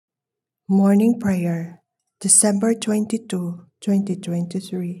Morning Prayer, December 22,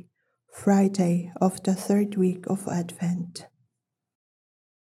 2023, Friday of the third week of Advent.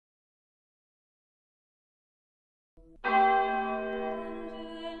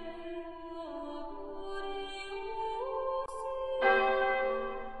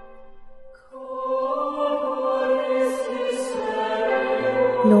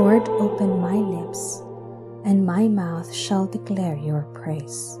 Lord, open my lips, and my mouth shall declare your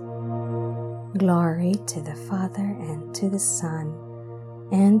praise. Glory to the Father, and to the Son,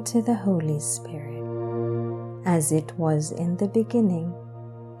 and to the Holy Spirit, as it was in the beginning,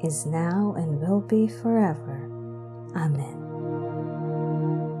 is now, and will be forever. Amen.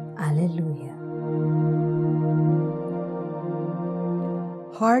 Alleluia.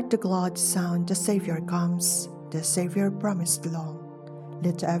 Heart the glad sound, the Savior comes, the Savior promised long.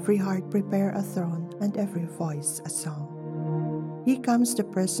 Let every heart prepare a throne, and every voice a song. He comes the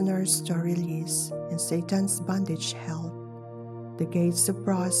prisoners to release, and Satan's bondage held. The gates of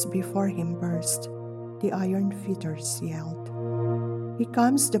brass before him burst, the iron fetters yelled. He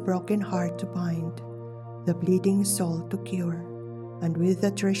comes the broken heart to bind, the bleeding soul to cure, and with the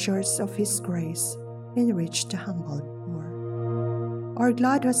treasures of his grace enrich the humble poor. Our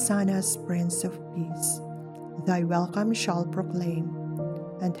glad hosannas, Prince of Peace, thy welcome shall proclaim,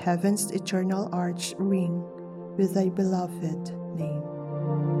 and heaven's eternal arch ring with thy beloved name.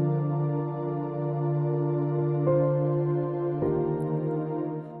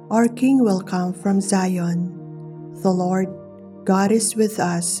 Our King will come from Zion. The Lord God is with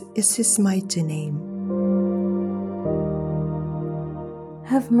us, is his mighty name.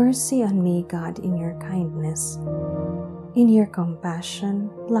 Have mercy on me, God, in your kindness. In your compassion,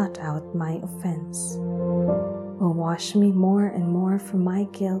 blot out my offense. O wash me more and more from my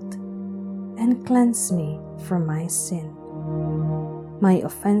guilt, and cleanse me from my sin. My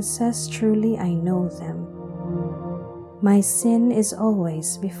offenses, truly I know them. My sin is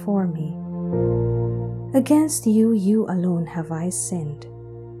always before me. Against you, you alone have I sinned.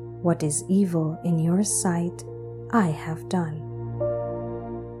 What is evil in your sight, I have done.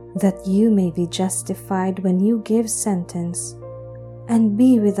 That you may be justified when you give sentence, and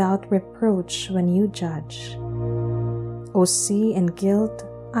be without reproach when you judge. O see, in guilt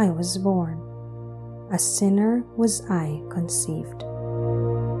I was born, a sinner was I conceived.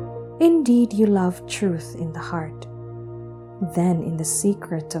 Indeed, you love truth in the heart. Then in the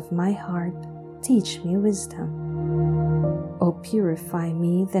secret of my heart, teach me wisdom. O purify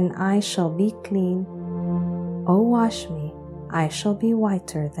me, then I shall be clean. O wash me, I shall be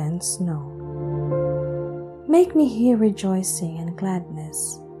whiter than snow. Make me hear rejoicing and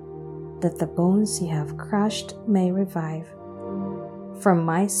gladness, that the bones you have crushed may revive. From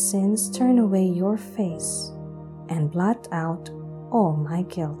my sins turn away your face, and blot out all my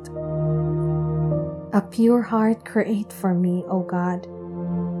guilt. A pure heart create for me, O God.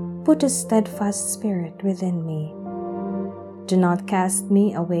 Put a steadfast spirit within me. Do not cast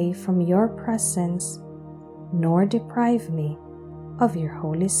me away from your presence, nor deprive me of your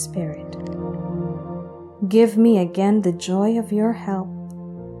Holy Spirit. Give me again the joy of your help.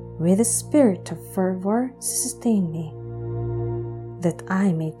 With a spirit of fervor, sustain me, that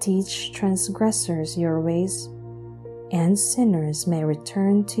I may teach transgressors your ways, and sinners may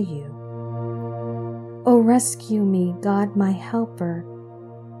return to you. O rescue me, God my helper,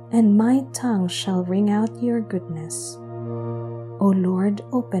 and my tongue shall ring out your goodness. O Lord,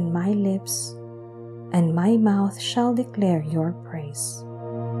 open my lips, and my mouth shall declare your praise.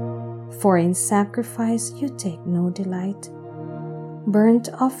 For in sacrifice you take no delight. Burnt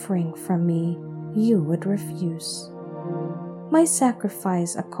offering from me you would refuse. My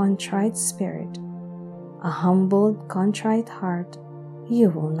sacrifice a contrite spirit, a humbled, contrite heart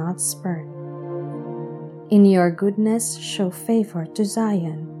you will not spurn. In your goodness show favor to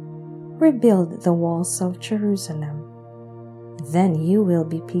Zion. Rebuild the walls of Jerusalem. Then you will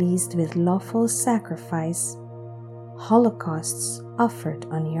be pleased with lawful sacrifice, holocausts offered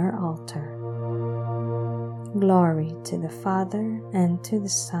on your altar. Glory to the Father, and to the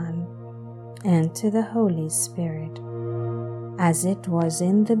Son, and to the Holy Spirit, as it was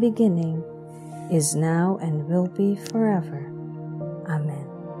in the beginning, is now, and will be forever. Amen.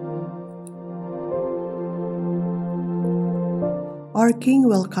 Our King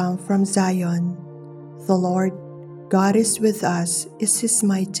will come from Zion. The Lord God is with us, is his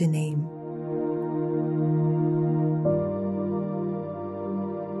mighty name.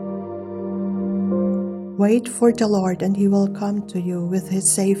 Wait for the Lord, and he will come to you with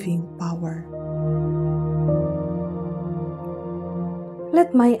his saving power.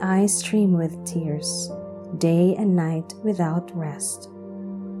 Let my eyes stream with tears, day and night without rest.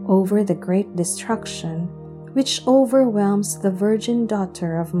 over the great destruction which overwhelms the virgin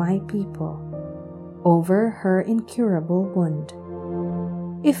daughter of my people, over her incurable wound.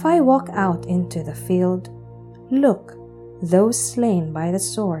 If I walk out into the field, look, those slain by the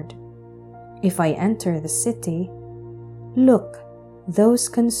sword. If I enter the city, look, those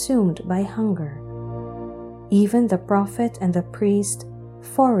consumed by hunger. Even the prophet and the priest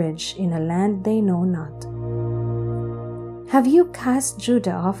forage in a land they know not. Have you cast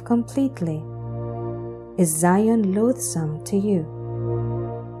Judah off completely? Is Zion loathsome to you?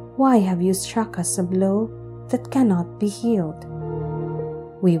 Why have you struck us a blow that cannot be healed?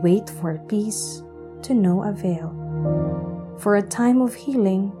 We wait for peace to no avail, for a time of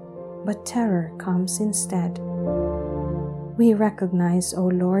healing, but terror comes instead. We recognize, O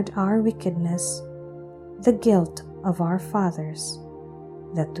Lord, our wickedness, the guilt of our fathers,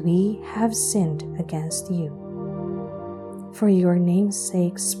 that we have sinned against you. For your name's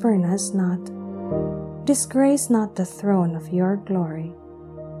sake, spurn us not. Disgrace not the throne of your glory.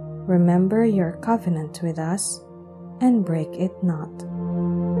 Remember your covenant with us, and break it not.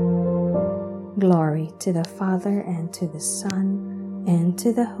 Glory to the Father, and to the Son, and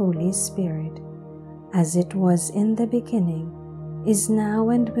to the Holy Spirit, as it was in the beginning, is now,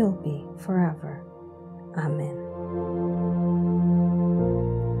 and will be forever. Amen.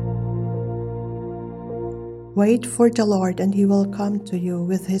 Wait for the Lord, and He will come to you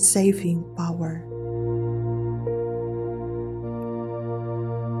with His saving power.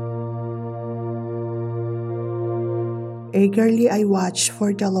 Eagerly I watch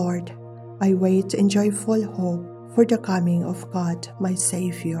for the Lord. I wait in joyful hope for the coming of God, my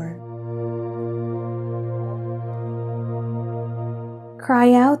Savior.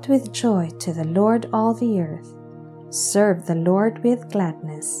 Cry out with joy to the Lord, all the earth. Serve the Lord with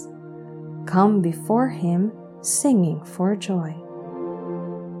gladness. Come before Him, singing for joy.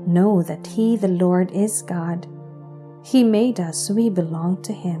 Know that He, the Lord, is God. He made us, we belong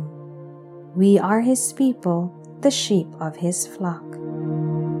to Him. We are His people, the sheep of His flock.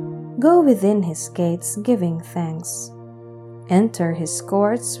 Go within His gates giving thanks. Enter His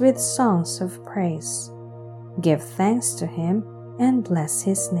courts with songs of praise. Give thanks to Him and bless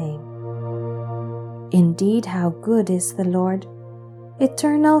His name. Indeed, how good is the Lord!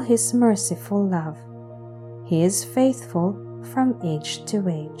 Eternal His merciful love. He is faithful from age to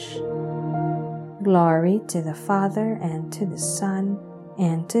age. Glory to the Father, and to the Son,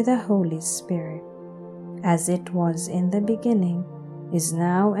 and to the Holy Spirit, as it was in the beginning, is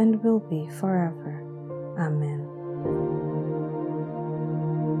now, and will be forever. Amen.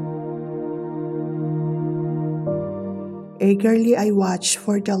 Eagerly I watch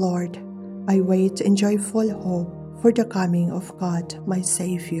for the Lord. I wait in joyful hope for the coming of God, my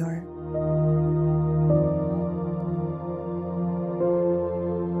Savior.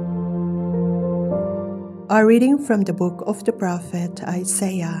 A reading from the book of the prophet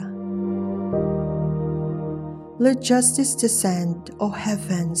Isaiah. Let justice descend, O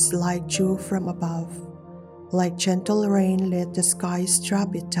heavens, like dew from above. Like gentle rain, let the skies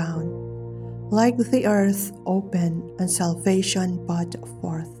drop it down. Like the earth open and salvation bud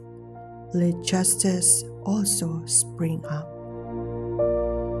forth, let justice also spring up.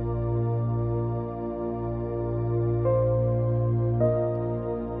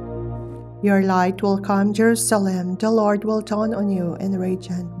 Your light will come, Jerusalem. The Lord will dawn on you in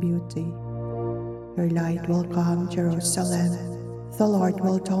radiant beauty. Your light will come, Jerusalem. The Lord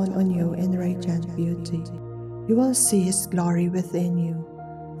will dawn on you in radiant beauty. You will see His glory within you.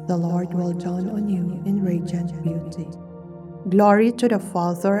 The Lord will dawn on you in radiant beauty. Glory to the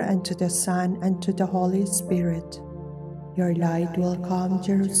Father, and to the Son, and to the Holy Spirit. Your light will come,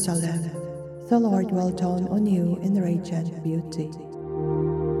 Jerusalem. The Lord will dawn on you in radiant beauty.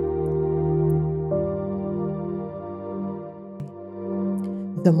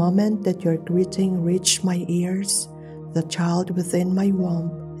 The moment that your greeting reached my ears, the child within my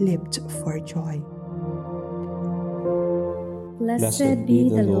womb leaped for joy. Blessed be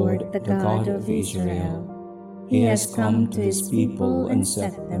the Lord, the God of Israel. He has come to His people and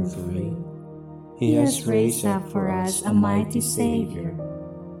set them free. He has raised up for us a mighty Savior,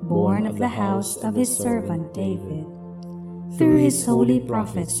 born of the house of His servant David. Through His holy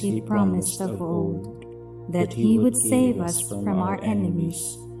prophets He promised of old that He would save us from our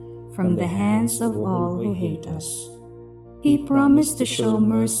enemies, from the hands of all who hate us. He promised to show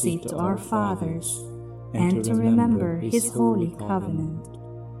mercy to our fathers, and to remember His holy covenant.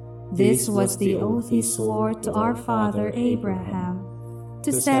 This was the oath He swore to our father Abraham,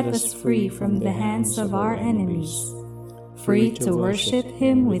 to set us free from the hands of our enemies, free to worship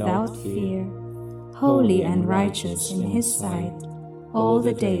Him without fear, holy and righteous in His sight, all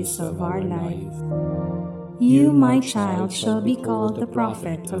the days of our life. You, my child, shall be called the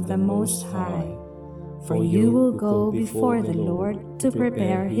prophet of the Most High, for you will go before the Lord to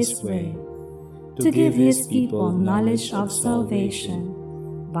prepare his way, to give his people knowledge of salvation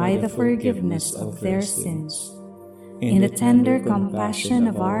by the forgiveness of their sins. In the tender compassion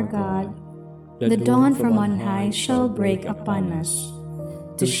of our God, the dawn from on high shall break upon us,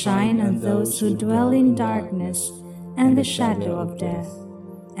 to shine on those who dwell in darkness and the shadow of death,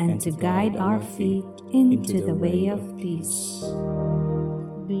 and to guide our feet into the way of peace.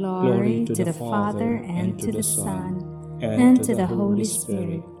 Glory to the Father, and to the Son, and to the Holy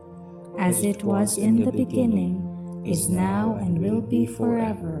Spirit, as it was in the beginning, is now, and will be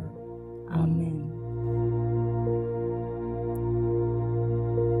forever. Amen.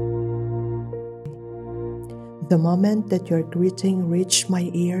 The moment that your greeting reached my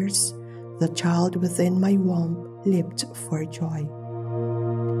ears, the child within my womb leaped for joy.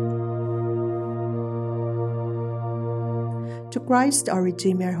 To Christ our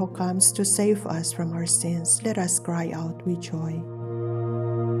Redeemer, who comes to save us from our sins, let us cry out with joy.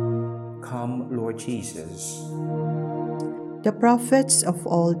 Come, Lord Jesus. The prophets of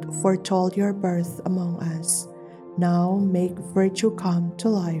old foretold your birth among us. Now make virtue come to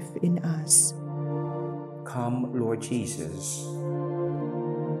life in us. Come, Lord Jesus.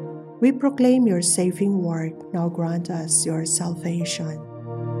 We proclaim your saving work. Now grant us your salvation.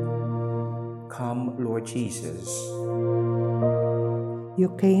 Come, Lord Jesus.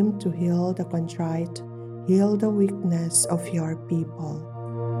 You came to heal the contrite, heal the weakness of your people.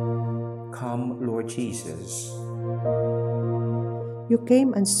 Come, Lord Jesus. You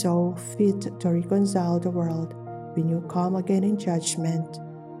came and saw fit to reconcile the world. When you come again in judgment,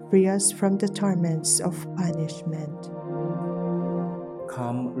 free us from the torments of punishment.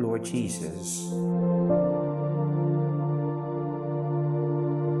 Come, Lord Jesus.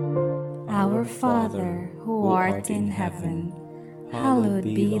 Our Father, who art in heaven, hallowed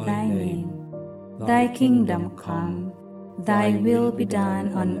be thy name. Thy kingdom come, thy will be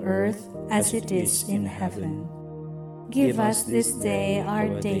done on earth as it is in heaven. Give us this day our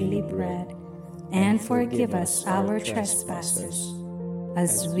daily bread, and forgive us our trespasses,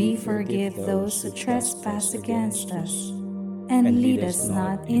 as we forgive those who trespass against us. And lead us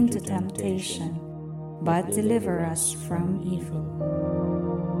not into temptation, but deliver us from evil.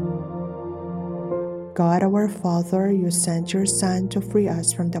 God our Father, you sent your Son to free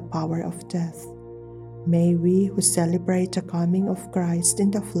us from the power of death. May we who celebrate the coming of Christ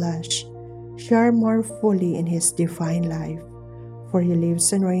in the flesh share more fully in his divine life, for he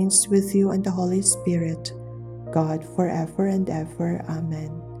lives and reigns with you and the Holy Spirit, God forever and ever.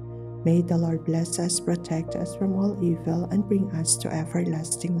 Amen. May the Lord bless us, protect us from all evil, and bring us to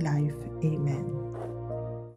everlasting life. Amen.